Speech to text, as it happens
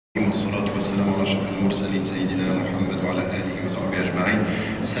والصلاة والسلام على أشرف المرسلين سيدنا محمد وعلى آله وصحبه أجمعين.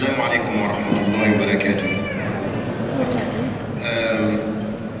 السلام عليكم ورحمة الله وبركاته.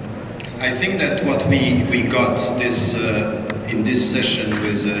 I think that what we got this in this session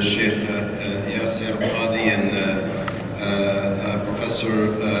with Sheikh Yasser Qadi and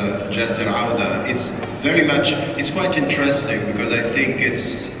Professor Jasser Auda is very much, it's quite interesting because I think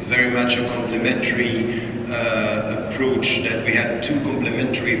it's very much a complementary approach, that we had two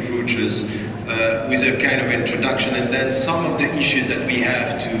complementary approaches with a kind of introduction and then some of the issues that we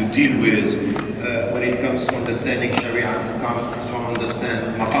have to deal with when it comes to understanding Sharia, to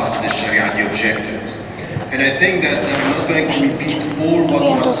understand maqasid al-Sharia, the objectives. And I think that I'm not going to repeat all what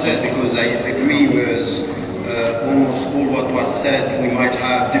was said because I agree with almost all what was said. We might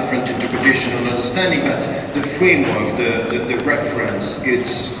have different interpretation and understanding, but the framework, the reference,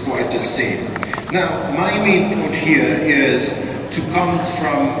 it's quite the same. Now, my main point here is to come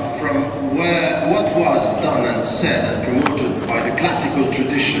from what was done and said and promoted by the classical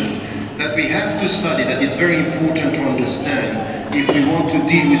tradition, that we have to study, that it's very important to understand if we want to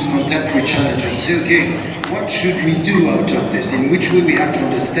deal with contemporary challenges. Say, okay, what should we do out of this? In which way we have to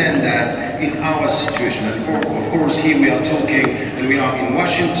understand that in our situation? And of course, here we are talking, and we are in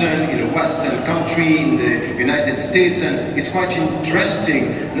Washington, in a Western country, in the United States, and it's quite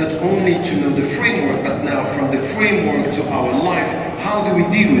interesting not only to know the framework, but now from the framework to our life, how do we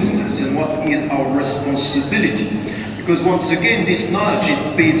deal with this, and what is our responsibility? Because once again, this knowledge, it's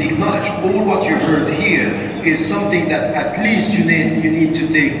basic knowledge. All what you heard here is something that at least you need to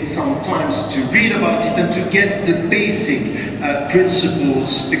take some time to read about it and to get the basic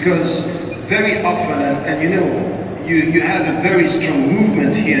principles, because very often, and you know, you have a very strong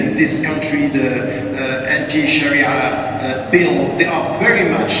movement here in this country, the anti-Sharia bill. They are very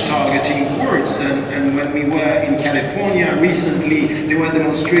much targeting words, and when we were in California recently, they were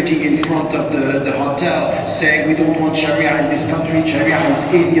demonstrating in front of the hotel saying we don't want Sharia in this country, Sharia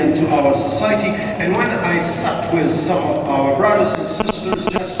is alien to our society. And when I sat with some of our brothers and sisters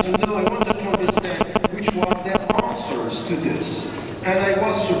just to know, I wanted to understand which was their answers to this. And I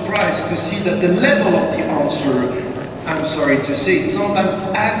was surprised to see that the level of the answer, I'm sorry to say, it's sometimes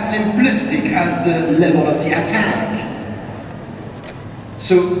as simplistic as the level of the attack.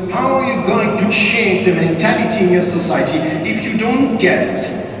 So how are you going to change the mentality in your society if you don't get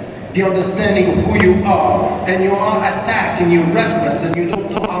the understanding of who you are and you are attacked in your reference and you don't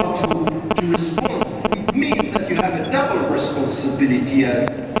know how to respond? It means that you have a double responsibility as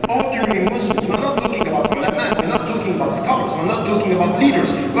ordinary Muslims. We're not talking about ulama, we're not talking about scholars, we're not talking about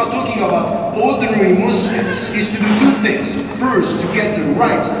leaders, we're talking about ordinary Muslims, is to do two things. First, to get the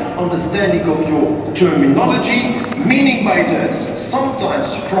right understanding of your terminology, meaning by this, sometimes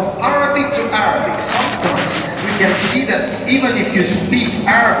from Arabic to Arabic, sometimes we can see that even if you speak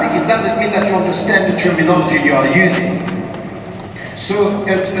Arabic, it doesn't mean that you understand the terminology you are using. So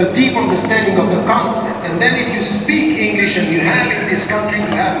a deep understanding of the concept, and then if you speak English and you have in this country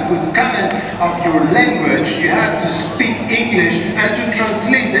to have a good command of your language, you have to speak English and to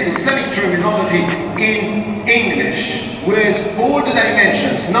translate the Islamic terminology in English with all the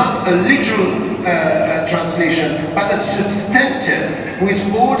dimensions, not a literal translation, but a substantive with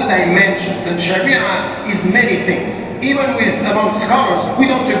all the dimensions. And Sharia is many things. Even among scholars, we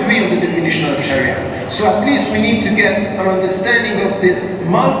don't agree on the definition of Sharia. So at least we need to get an understanding of these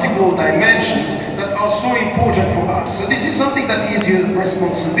multiple dimensions that are so important for us. So this is something that is your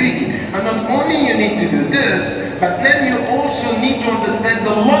responsibility. And not only you need to do this, but then you also need to understand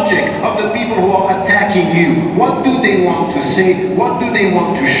the logic of the people who are attacking you. What do they want to say? What do they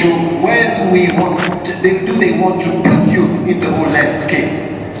want to show? Where do they want to put you in the whole landscape?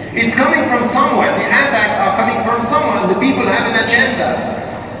 It's coming from somewhere. The attacks are coming from somewhere, and the people have an agenda.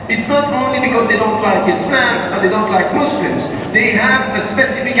 It's not only because they don't like Islam and they don't like Muslims. They have a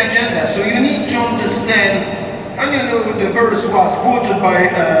specific agenda. So you need to understand, and you know the verse was quoted by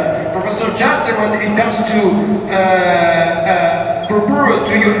Professor Jasser when it comes to prepare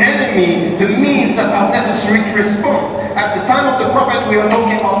to your enemy the means that are necessary to respond. At the time of the Prophet we were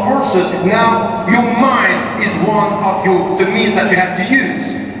talking about horses. Now your mind is one of the means that you have to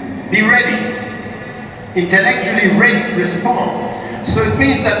use. Be ready, intellectually ready to respond. So it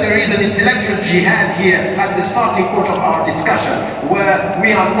means that there is an intellectual jihad here at the starting point of our discussion, where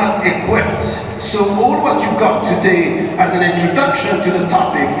we are not equipped. So all what you got today as an introduction to the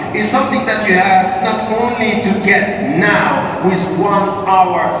topic is something that you have not only to get now with 1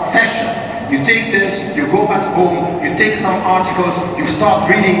 hour session. You take this, you go back home, you take some articles, you start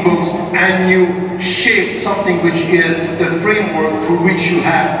reading books, and you shape something which is the framework through which you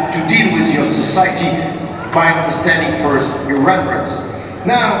have to deal with your society by understanding first your reference.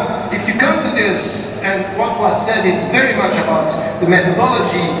 Now, if you come to this, and what was said is very much about the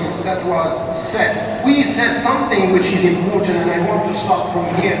methodology that was said. We said something which is important, and I want to start from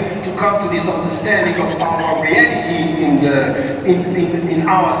here to come to this understanding of our reality in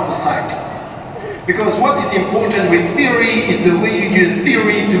our society. Because what is important with theory is the way you use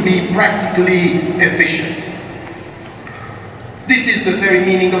theory to be practically efficient. This is the very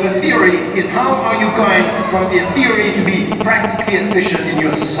meaning of a theory, is how are you going from the theory to be practically efficient in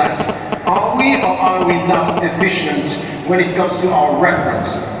your society? Are we or are we not efficient when it comes to our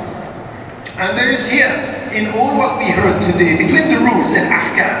references? And there is here, in all what we heard today, between the rules and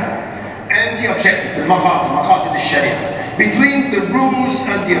ahkam and the objective, the maqasid al-sharia, between the rules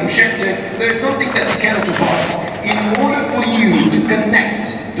and the objective, there is something that you cannot avoid. In order for you to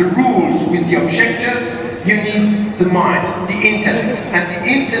connect the rules with the objectives, you need the mind, the intellect, and the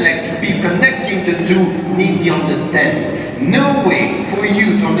intellect to be connecting the two need the understanding. No way for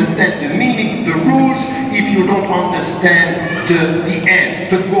you to understand the meaning, the rules, if you don't understand the ends,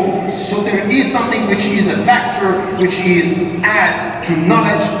 the goals. So there is something which is a factor, which is add to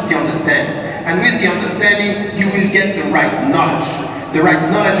knowledge, the understanding. And with the understanding, you will get the right knowledge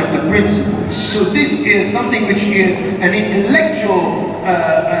of the principles. So this is something which is an intellectual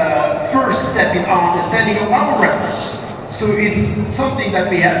first step in our understanding of our reference. So it's something that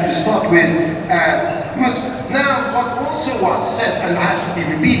we have to start with as Muslims. Now, what also was said and has to be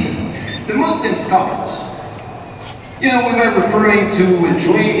repeated, the Muslim scholars, you know, we were referring to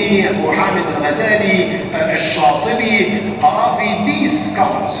Al-Juwayni, Abu Hamid al-Ghazali, Al-Shatibi, Qarafi, these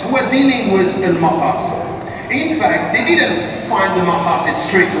scholars who are dealing with al-Maqasid. In fact, they didn't find the Maqasid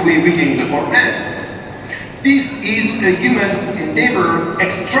straight away reading the Quran. This is a human endeavor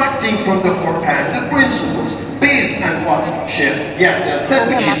extracting from the Quran the principles based on what Sheikh Yasser said,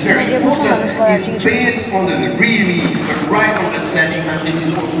 which is very important, is based on the really right understanding, and this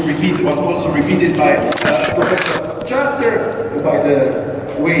is also repeated by Professor Jasser, by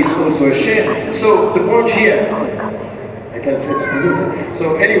the way he's also a Sheikh. So the point here, I can't say it's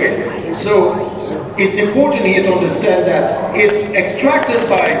so anyway, so it's important here to understand that it's extracted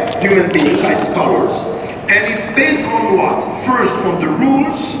by human beings, by scholars, and it's based on what? First on the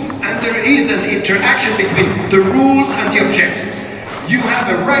rules, and there is an interaction between the rules and the objectives. You have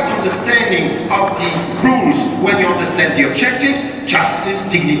a right understanding of the rules when you understand the objectives, justice,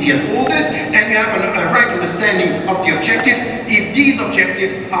 dignity and all this, and you have a right understanding of the objectives if these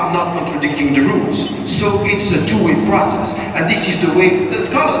objectives are not contradicting the rules. So it's a two-way process, and this is the way the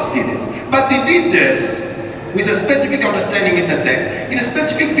scholars did it. But they did this with a specific understanding in the text, in a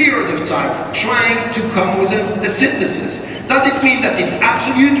specific period of time, trying to come with a synthesis. Does it mean that it's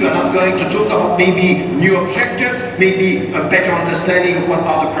absolute? We are not going to talk about maybe new objectives, maybe a better understanding of what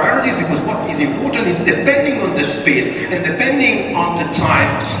are the priorities, because what is important is depending on the space and depending on the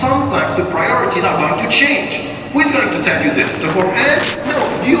time, sometimes the priorities are going to change. Who is going to tell you this? The Quran? No,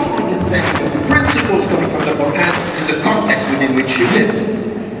 you understand the principles coming from the Quran in the context within which you live.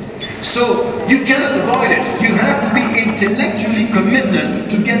 So you cannot avoid it. You have to be intellectually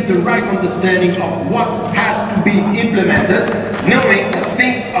committed to get the right understanding of what has to be implemented, knowing that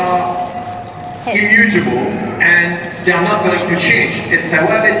things are immutable and they are not going to change. If the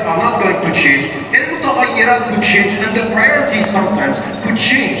thawabit are not going to change, al-mutaghayyirat could change, and the priorities sometimes could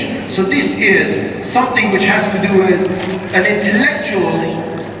change. So this is something which has to do with an intellectual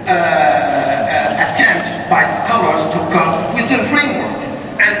attempt by scholars to come with the framework.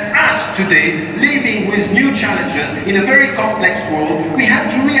 And us today, living with new challenges in a very complex world, we have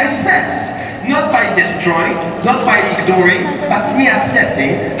to reassess, not by destroying, not by ignoring, but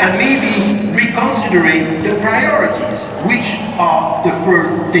reassessing and maybe reconsidering the priorities, which are the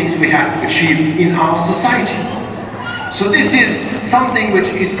first things we have to achieve in our society. So this is something which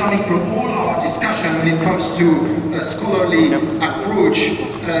is coming from all our discussion when it comes to a scholarly approach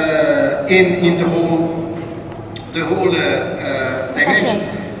in the whole dimension.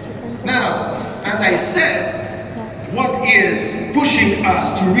 Now, as I said, what is pushing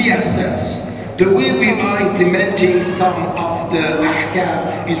us to reassess the way we are implementing some of the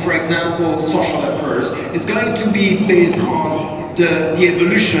ahkam in, for example, social affairs is going to be based on the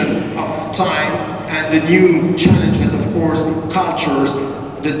evolution of time and the new challenges. Of course,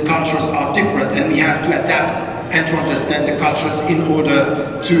 the cultures are different, and we have to adapt and to understand the cultures in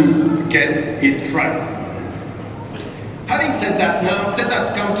order to get it right. Having said that, now let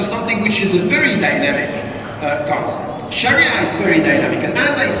us come to something which is a very dynamic concept. Sharia is very dynamic, and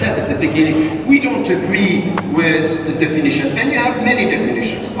as I said at the beginning, we don't agree with the definition, and you have many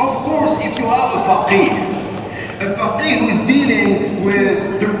definitions. Of course, if you have a faqih who is dealing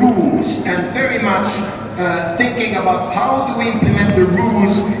with the rules and very much thinking about how do we implement the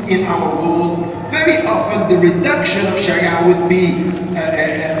rules in our world, very often the reduction of Sharia would be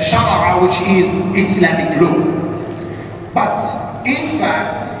Shara'a, which is Islamic law. But in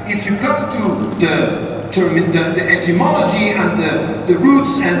fact, if you come to the etymology and the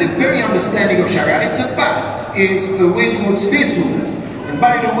roots and the very understanding of Sharia, it's a path, it's a way towards faithfulness. And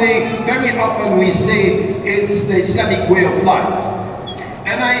by the way, very often we say it's the Islamic way of life.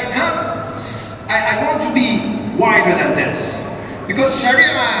 And I want to be wider than this. Because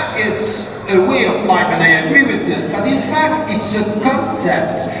Sharia is a way of life, and I agree with this, but in fact it's a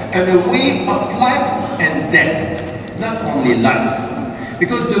concept and a way of life and death, not only life.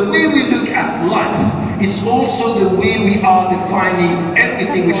 Because the way we look at life is also the way we are defining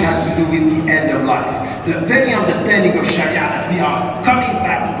everything which has to do with the end of life. The very understanding of Sharia that we are coming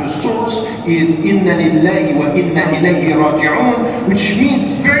back to the source is Inna lillahi wa inna ilayhi raji'un, which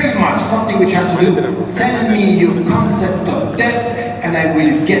means very much something which has to do, tell me your concept of death and I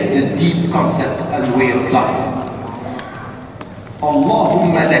will get the deep concept and way of life.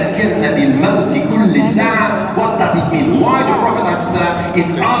 Allahumma dhakkirna bil mawti kulli sa'a. What does it mean? Why the Prophet ﷺ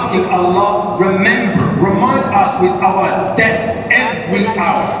is asking Allah, remind us with our death every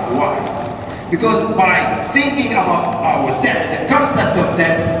hour. Why? Because by thinking about our death, the concept of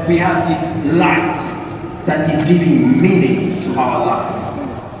death, we have this light that is giving meaning to our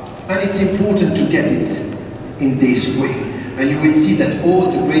life. And it's important to get it in this way. And you will see that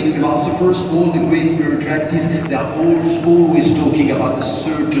all the great philosophers, all the great spiritualities, they are always talking about a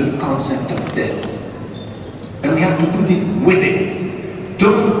certain concept of death. And we have to put it within.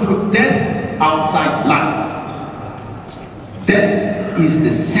 Don't put death outside life. Death is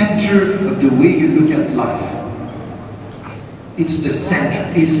the center of the way you look at life. It's the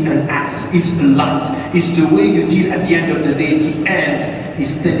center, it's an axis, it's a light, it's the way you deal at the end of the day. The end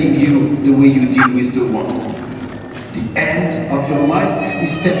is telling you the way you deal with the world. The end of your life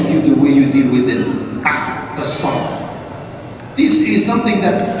is telling you the way you deal with it. The song. This is something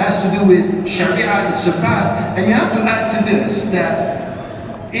that has to do with Sharia, it's a path, and you have to add to this that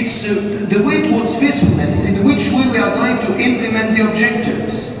it's the way towards faithfulness is in which way we are going to implement the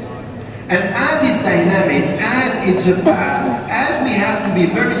objectives. And as it's dynamic, as it's a path, as we have to be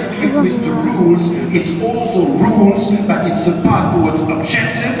very strict with the rules, it's also rules, but it's a path towards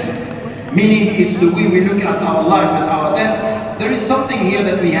objectives. Meaning it's the way we look at our life and our death. There is something here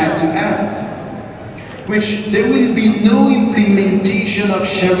that we have to add, which there will be no implementation of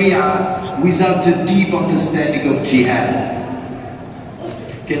Sharia without a deep understanding of jihad.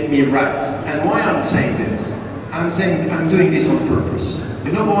 Get me right. And why I'm saying this? I'm doing this on purpose.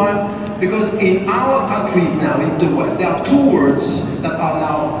 You know why? Because in our countries now, in the West, there are two words that are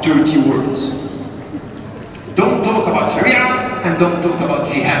now dirty words. Don't talk about Sharia and don't talk about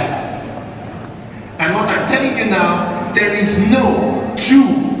jihad. And what I'm telling you now, there is no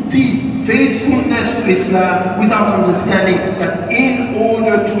true, deep faithfulness to Islam without understanding that in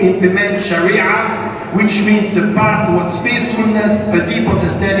order to implement Sharia, which means the path towards faithfulness, a deep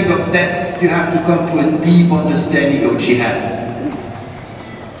understanding of death, you have to come to a deep understanding of jihad.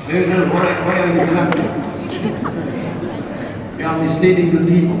 No, why are you clapping? You are misleading the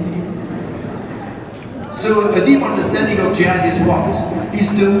people. So a deep understanding of jihad is what? Is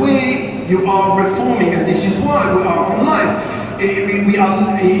the way you are reforming, and this is why we are on life. We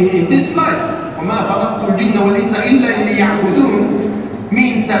are in this life.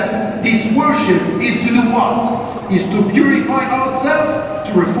 Means that this worship is to do what? Is to purify ourselves,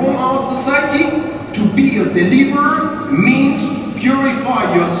 to reform our society, to be a deliverer, means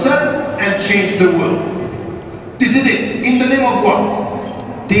purify yourself and change the world. This is it. In the name of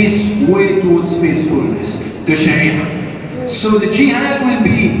what? This way towards faithfulness, the Sharia. So the jihad will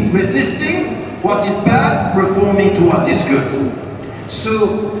be resisting what is bad, reforming to what is good.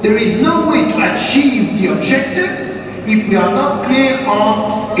 So there is no way to achieve the objectives if we are not clear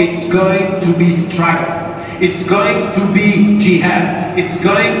on it's going to be struggle. It's going to be jihad. It's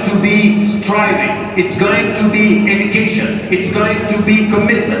going to be striving. It's going to be education. It's going to be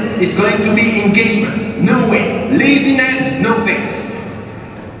commitment. It's going to be engagement. No way. Laziness, no fix.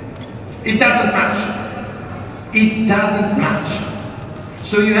 It doesn't match. It doesn't match.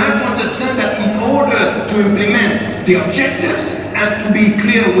 So you have to understand that in order to implement the objectives and to be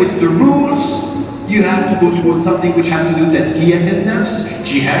clear with the rules, you have to go towards something which has to do with tazkiyat al-nafs,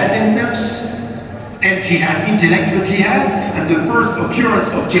 jihad al-nafs, and jihad, intellectual jihad. And the first occurrence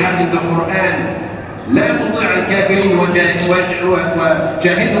of jihad in the Quran, لا تطع الكافرين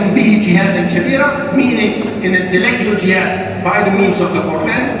وجاهدهم به جهادا كبيرا, meaning an intellectual jihad by the means of the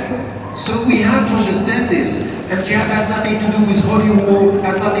Quran. So we have to understand this. And jihad has nothing to do with holy war,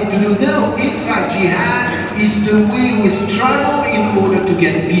 has nothing to do, no. In fact, jihad is the way we struggle in order to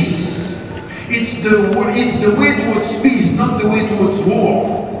get peace. It's the way towards peace, not the way towards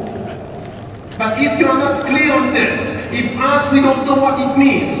war. But if you are not clear on this, if us, we don't know what it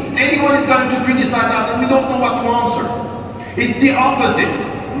means, anyone is going to criticize us and we don't know what to answer. It's the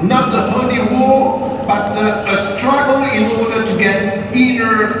opposite. Not the holy war, but a struggle in order to get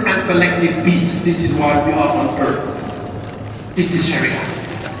inner and collective peace. This is why we are on earth. This is Sharia.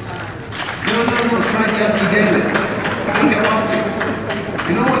 No, try just to get it. Think about it.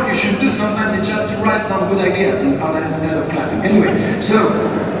 You know what you should do sometimes? It's just to write some good ideas instead of clapping. Anyway, so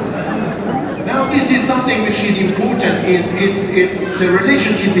now this is something which is important. It's a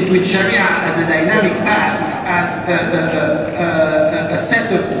relationship between Sharia as a dynamic path, as a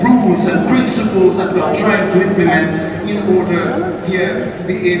set of rules and principles that we are trying to implement in order here to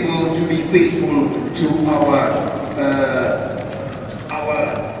be able to be faithful to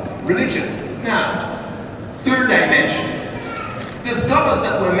our religion. Now, third dimension. The scholars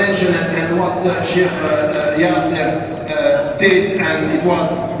that were mentioned and what Sheikh Yasser did, and it was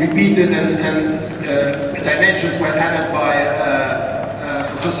repeated and dimensions were added by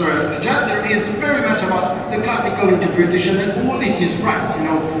Professor Jasser, is very much about the classical interpretation, and all this is right. You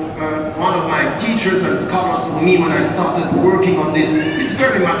know, one of my teachers and scholars for me when I started working on this is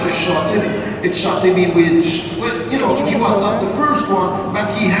very much a Shatibi. It's Shatibi which, well, you know, he was not the first one, but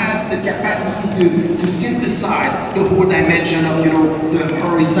he had the capacity to synthesize the whole dimension of, you know, the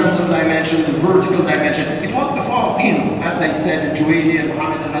horizontal dimension, the vertical dimension. It was before him, as I said, Juwaini and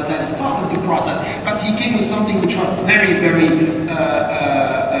Muhammad al-Ghazali started the process, but he came with something which was very, very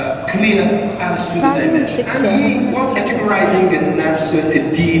clear as to the dimension. And he was categorizing the nafs,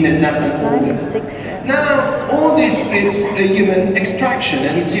 the deen, and nafs and all this. Now, all this is a human extraction,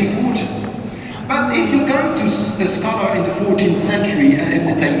 and it's important. But if you come to a scholar in the 14th century,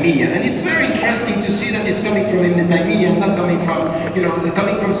 Ibn Taymiyyah, and it's very interesting to see that it's coming from Ibn Taymiyyah, not coming from, you know,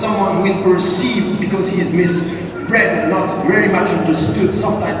 coming from someone who is perceived because he is misread and not very much understood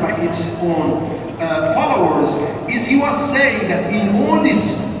sometimes by its own followers, is he was saying that in all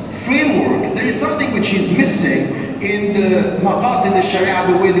this framework, there is something which is missing in the maqasid al-sharia,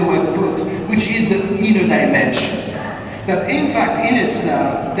 the way they were put, which is the inner dimension. That in fact in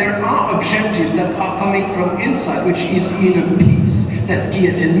Islam there are objectives that are coming from inside, which is inner peace,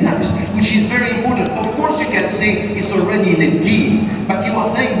 tazkiyat al-nafs, which is very important. Of course you can say it's already in a deen, but he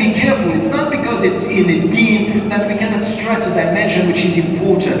was saying be careful, it's not because it's in a deen that we cannot stress a dimension which is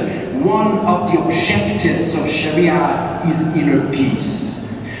important. One of the objectives of Sharia is inner peace.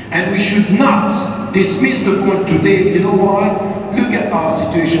 And we should not dismiss the point today. You know why? Look at our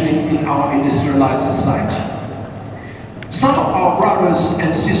situation in our industrialized society. Some of our brothers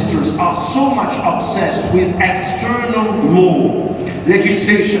and sisters are so much obsessed with external law,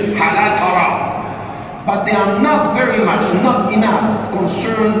 legislation, halal, haram, but they are not very much, not enough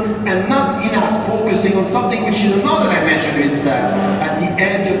concerned and not enough focusing on something which is another dimension. Is that at the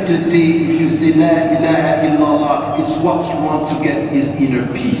end of the day, if you say La ilaha illallah, it's what you want to get is inner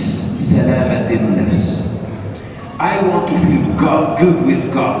peace, salamat al-nafs. I want to feel good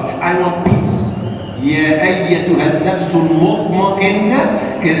with God. I want peace. يا أيتها النفس المطمئنة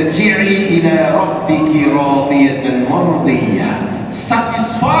ارجعي إلى ربك راضية مرضية.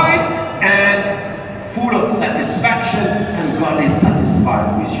 Satisfied and full of satisfaction, and God is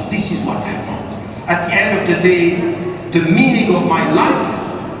satisfied with you. This is what I want. At the end of the day, the meaning of my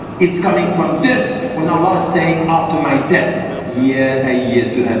life, it's coming from this, when Allah is saying after my death, يا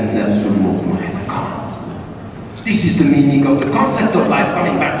أيتها النفس المطمئنة. Come on. This is the meaning of the concept of life,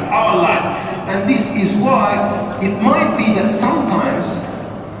 coming back to our life. And this is why it might be that sometimes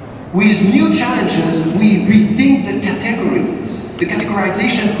with new challenges we rethink the categories. The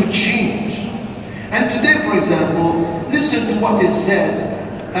categorization could change. And today, for example, listen to what is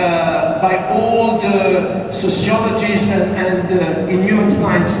said by all the sociologists and in human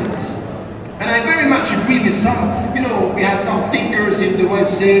sciences. And I very much agree with some, you know, we have some thinkers in the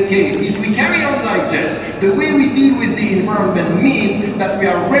West say, okay, if we carry on like this, the way we deal with the environment means that we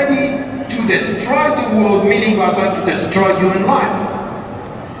are ready to destroy the world, meaning we are going to destroy human life.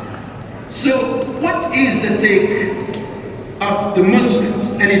 So what is the take of the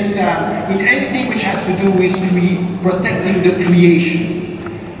Muslims and Islam in anything which has to do with protecting the creation,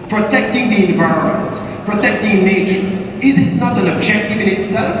 protecting the environment, protecting nature? Is it not an objective in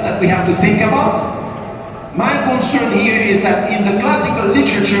itself that we have to think about? My concern here is that in the classical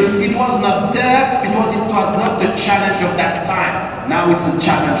literature, it was not there because it was not the challenge of that time. Now it's the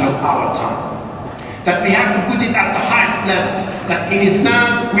challenge of our time. That we have to put it at the highest level. That in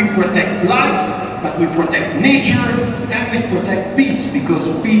Islam, we protect life, but we protect nature and we protect peace, because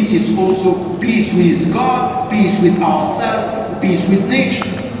peace is also peace with God, peace with ourselves, peace with nature.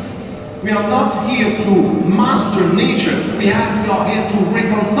 We are not here to master nature, we are here to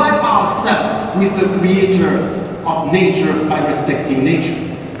reconcile ourselves with the creator of nature by respecting nature.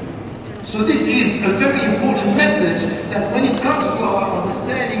 So this is a very important message, that when it comes to our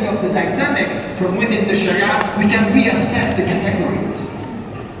understanding of the dynamic from within the Sharia, we can reassess the categories.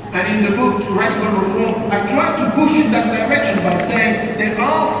 And in the book Radical Reform, I try to push in that direction by saying there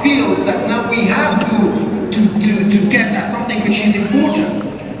are fields that now we have to get as something which is important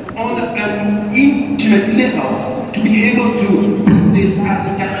on an intimate level, to be able to put this as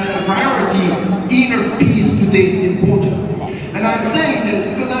a priority. Inner peace today is important. And I'm saying this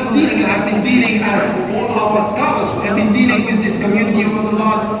because I've been dealing as all our scholars have been dealing with this community over the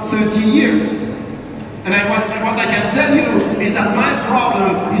last 30 years. And what I can tell you is that my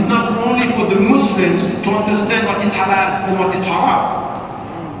problem is not only for the Muslims to understand what is halal and what is haram.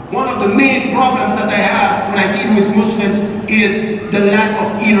 One of the main problems that I have when I deal with Muslims is the lack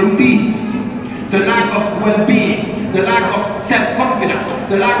of inner peace, the lack of well-being, the lack of self-confidence,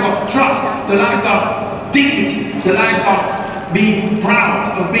 the lack of trust, the lack of dignity, the lack of being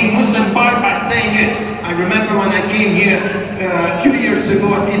proud, of being Muslim by saying it. I remember when I came here a few years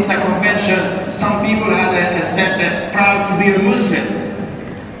ago at ISNA Convention, some people had a stamp that proud to be a Muslim.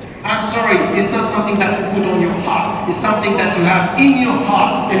 I'm sorry, it's not something that you put on your heart. It's something that you have in your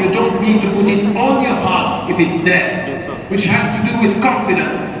heart, and you don't need to put it on your heart if it's there, which has to do with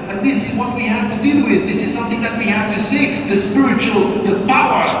confidence. And this is what we have to deal with. This is something that we have to see, the spiritual, the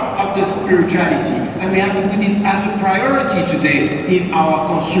power of the spirituality. And we have to put it as a priority today in our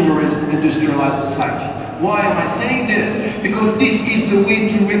consumerist, industrialized society. Why am I saying this? Because this is the way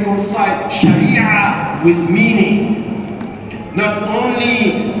to reconcile Sharia with meaning. Not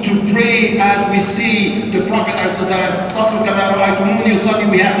only to pray as we see the Prophet ﷺ,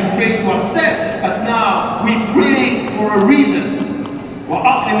 we have to pray, it was said, but now we pray for a reason.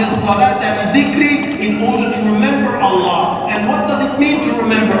 In order to remember Allah. And what does it mean to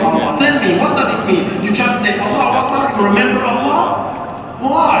remember Allah? Tell me, what does it mean? You just say Allah Akbar, you remember Allah?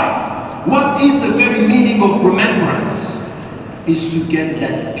 Why? What is the very meaning of remembrance? Is to get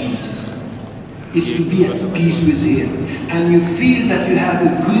that peace. Is to be at peace with Him. And you feel that you have a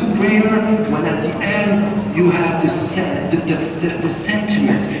good prayer when at the end you have the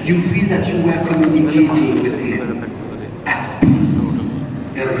sentiment. You feel that you were communicating with Him at peace.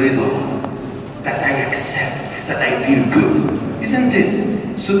 That I accept, that I feel good. Isn't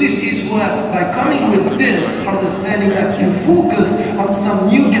it? So this is why, by coming with this understanding that you focus on some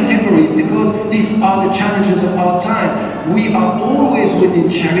new categories, because these are the challenges of our time. We are always within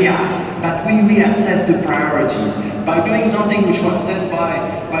Sharia, but we reassess the priorities by doing something which was said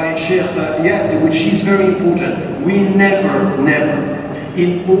by Sheikh Yasser, which is very important. We never,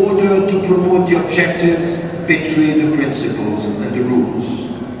 in order to promote the objectives, betray the principles and the rules.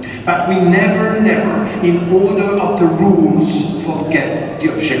 But we never, in order of the rules, forget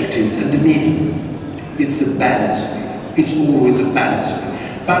the objectives and the meaning. It's a balance. It's always a balance.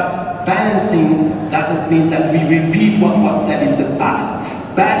 But balancing doesn't mean that we repeat what was said in the past.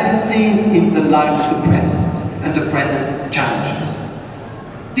 Balancing in the light of the present and the present challenges.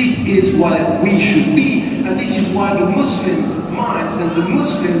 This is what we should be, and this is why the Muslim minds and the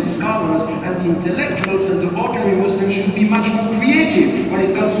Muslim scholars and the intellectuals and the ordinary Muslims should be much more creative when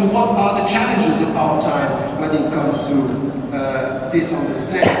it comes to what are the challenges of our time when it comes to this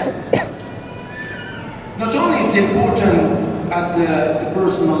understanding. Not only it's important at the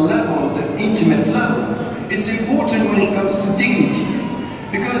personal level, the intimate level, it's important when it comes to dignity.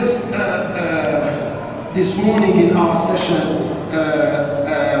 Because this morning in our session,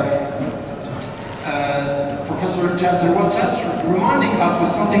 Professor Jasser was just reminding us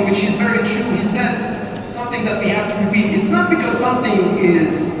with something which is very true. He said something that we have to repeat. It's not because something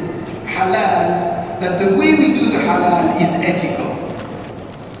is halal that the way we do the halal is ethical.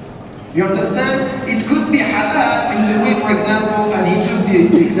 You understand? It could be halal in the way, for example, and he took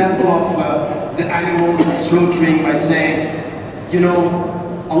the example of the animals slaughtering by saying, you know,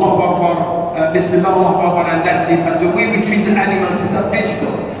 Allahu Akbar, Bismillah, Allahu Akbar, and that's it. But the way we treat the animals is not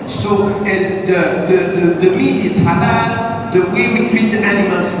ethical. So the meat is halal, the way we treat the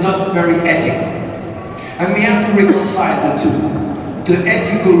animals is not very ethical. And we have to reconcile the two. The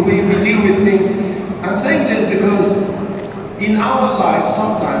ethical way we deal with things. I'm saying this because in our life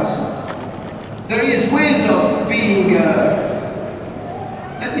sometimes there is ways of being,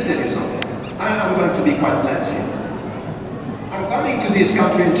 let me tell you something. I'm going to be quite blunt here. I'm I'm coming to this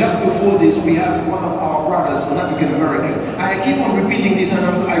country, and just before this, we have one of our brothers, an African American. I keep on repeating this, and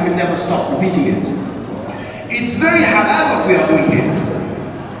I will never stop repeating it. It's very halal what we are doing here.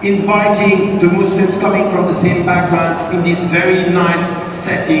 Inviting the Muslims coming from the same background in this very nice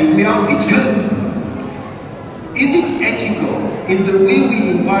setting. It's good. Is it ethical in the way we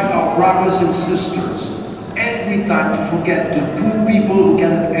invite our brothers and sisters every time to forget the poor people who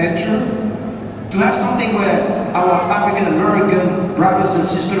cannot enter? To have something where our African American brothers and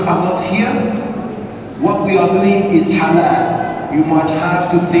sisters are not here? What we are doing is halal. You might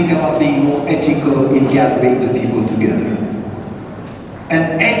have to think about being more ethical in gathering the people together.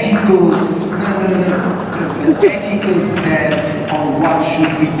 An ethical stand on what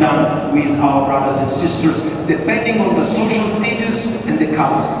should be done with our brothers and sisters, depending on the social status and the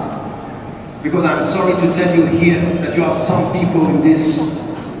color. Because I'm sorry to tell you here that you are some people in this.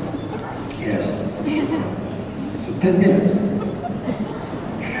 Yes, sure. So 10 minutes.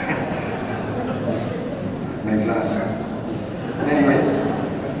 My glass. Anyway.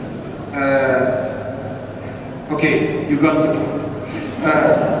 Okay, you got the point.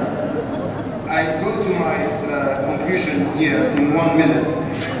 I go to my conclusion here in 1 minute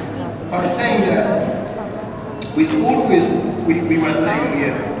by saying that with all we were saying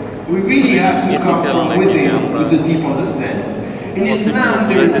here, we really have to come from within with a deep understanding. In Islam,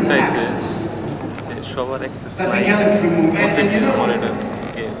 there is an axis that we cannot remove. And you know,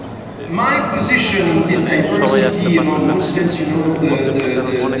 my position in this diversity among Muslims, you know, the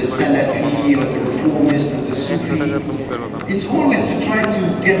Salafi or the Reformist or the Sufi, it's always to try to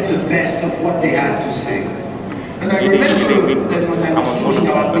get the best of what they have to say. And I remember that when I was talking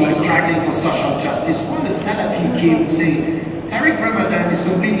about being struggling for social justice, when the Salafi came and said, Tariq Ramadan is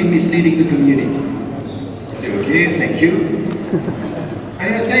completely misleading the community. I said, okay, thank you. And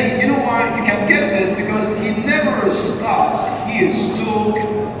he was saying, you know why you can get this? Because he never starts his talk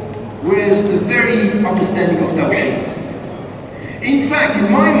with the very understanding of Tawheed. In fact,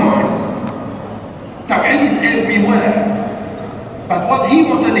 in my mind, Tawheed is everywhere. But what he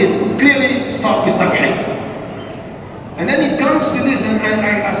wanted is clearly start with Tawheed. And then it comes to this, and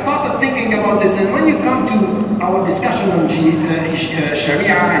I started thinking about this, and when you come to our discussion on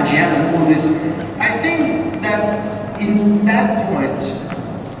Sharia and Jihad and all this, I think that in that point,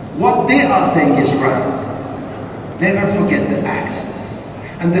 what they are saying is right. Never forget the axis.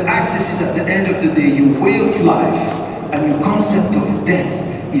 And the axis is at the end of the day, your way of life and your concept of death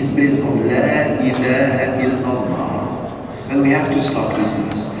is based on La ilaha illallah. And we have to start with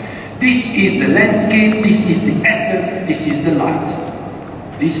this. This is the landscape, this is the essence, this is the light.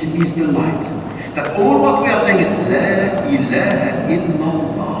 This is the light. That all what we are saying is La ilaha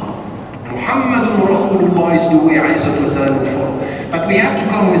illallah. Muhammadun Rasulullah is the way والسلام, for. But we have to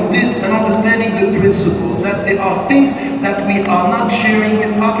come with this and understanding the principles, that there are things that we are not sharing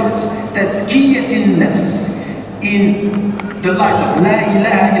with others. Tazkiyatin nafs. In the light of La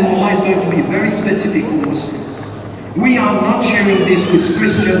ilaha illallah is going to be very specific for Muslims. We are not sharing this with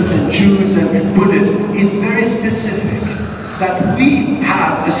Christians and Jews and Buddhists. It's very specific that we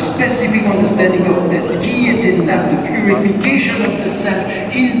have a specific understanding of tazkiyatin nafs, the purification of the self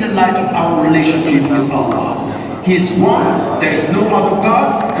in the light of our relationship with Allah. He is one, there is no other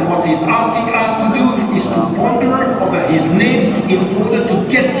God, and what He's asking us to do is to ponder over His names in order to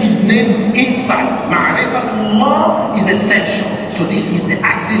get His names inside. Ma'rifatullah is essential. So this is the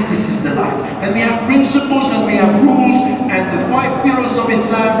axis, this is the light. Then we have principles and we have rules, and the 5 pillars of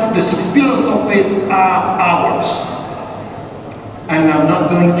Islam, the 6 pillars of faith are ours. And I'm not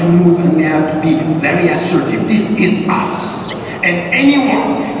going to move, and we have to be very assertive. This is us. And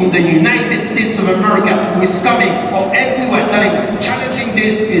anyone in the United States of America who is coming or everywhere challenging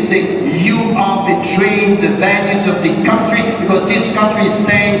this is saying, you are betraying the values of the country, because this country is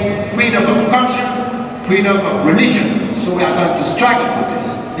saying freedom of conscience, freedom of religion. So we are going to struggle for this.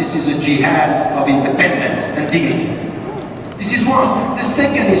 This is a jihad of independence and dignity. This is one. The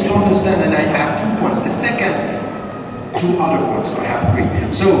second is to understand, and I have 2 points. The second, 2 other points, so I have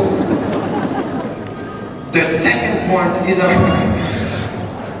 3. So, the second point is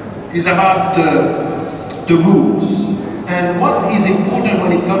about the rules. And what is important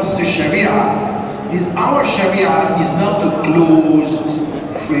when it comes to Sharia is our Sharia is not a closed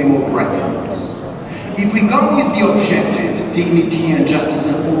frame of reference. If we come with the objective, dignity and justice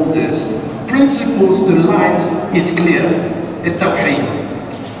and all this, principles, the light is clear, the Tawheed.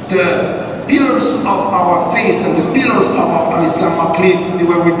 The pillars of our faith and the pillars of our Islam are clear. They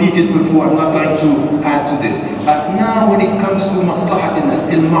were repeated before, I'm not going to add to this. But now when it comes to maslahat al-nas,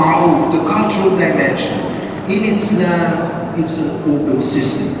 al-ma'ruf, the cultural dimension, in Islam, it's an open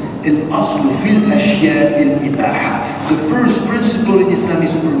system. الأصل في الأشياء الإباحة. The first principle in Islam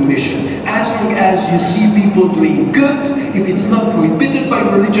is permission. As long as you see people doing good, if it's not prohibited by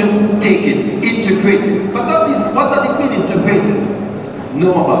religion, take it, integrate it. But what does it mean, integrated?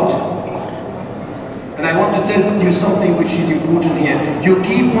 Know about it. And I want to tell you something which is important here. You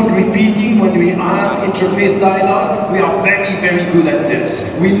keep on repeating when we have interfaith dialogue. We are very, very good at this.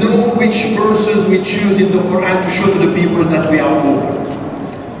 We know which verses we choose in the Quran to show to the people that we are open.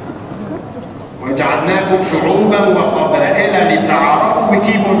 وَجَعَلْنَاكُمْ شُعُوبًا وَقَبَائِلَ لِتَعَارَفُوا. We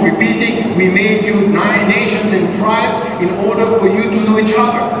keep on repeating. We made you 9 nations and tribes in order for you to know each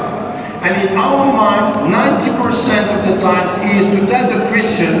other. And in our mind, 90% of the times is to tell the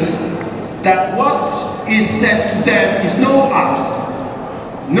Christians that what is said to them is know us,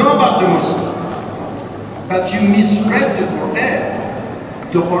 know about the Muslim. But you misread the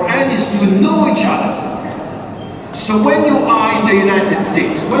Quran. The Quran is to know each other. So when you are in the United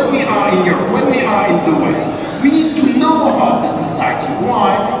States, when we are in Europe, when we are in the West, we need to know about the society.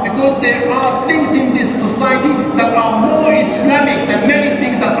 Why? Because there are things in this society that are more Islamic than many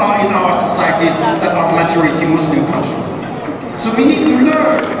things that are in our societies that are majority Muslim countries. So we need to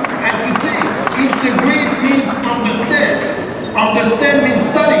learn and to take. Integrate means understand. Understand means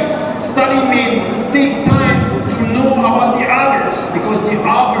study. Study means take time to know about the others, because the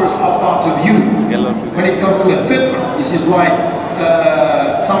others are part of you. When it comes to al-fitra, this is why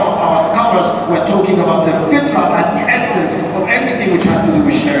some of our scholars were talking about the fitra as the essence of everything which has to do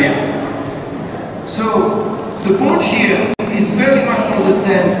with Sharia. So the point here is very much to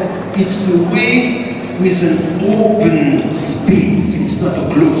understand it's a way with an open space. It's not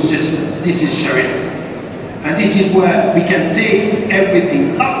a closed system. This is Sharia. And this is where we can take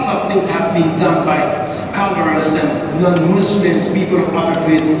everything. Lots of things have been done by scholars and non-Muslims, people of other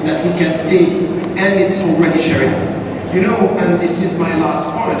faiths, that we can take, and it's already Sharia. You know, and this is my last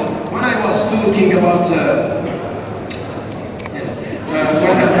point. When I was talking about,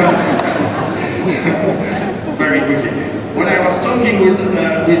 very quickly. When I was talking with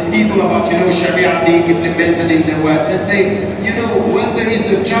people about, you know, Sharia being implemented in the West, and say, you know, when there is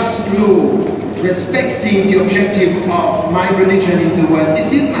a just law respecting the objective of my religion in the West,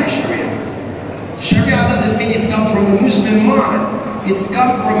 this is my Sharia. Sharia doesn't mean it's come from a Muslim mind. It's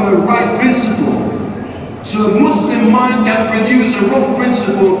come from a right principle. So a Muslim mind can produce a wrong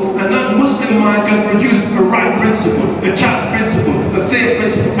principle, a non-Muslim mind can produce a right principle, a just principle, a fair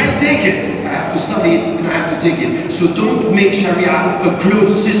principle. I take it. I have to study it and I have to take it. So don't make Sharia a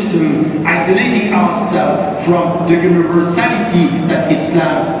closed system, isolating ourselves from the universality that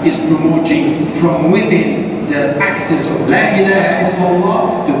Islam is promoting from within the axis of La ilaha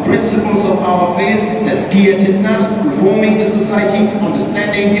illallah, the principles of our faith, tazkiyat al-nafs, reforming the society,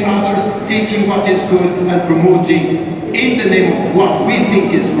 understanding the others, taking what is good and promoting in the name of what we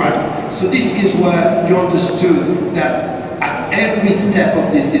think is right. So this is where you understood that at every step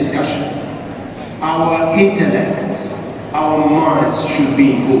of this discussion, our intellects, our minds should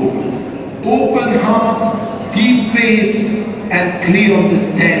be involved. Open heart, deep faith, and clear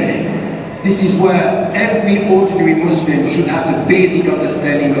understanding. This is where every ordinary Muslim should have the basic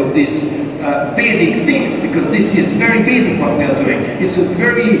understanding of this basic things, because this is very basic what we are doing. It's a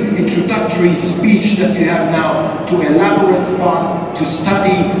very introductory speech that you have now to elaborate upon, to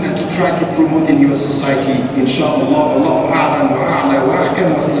study, and to try to promote in your society. Inshallah, Allahu a'lam wa a'la wa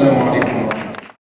ahkam wa assalamu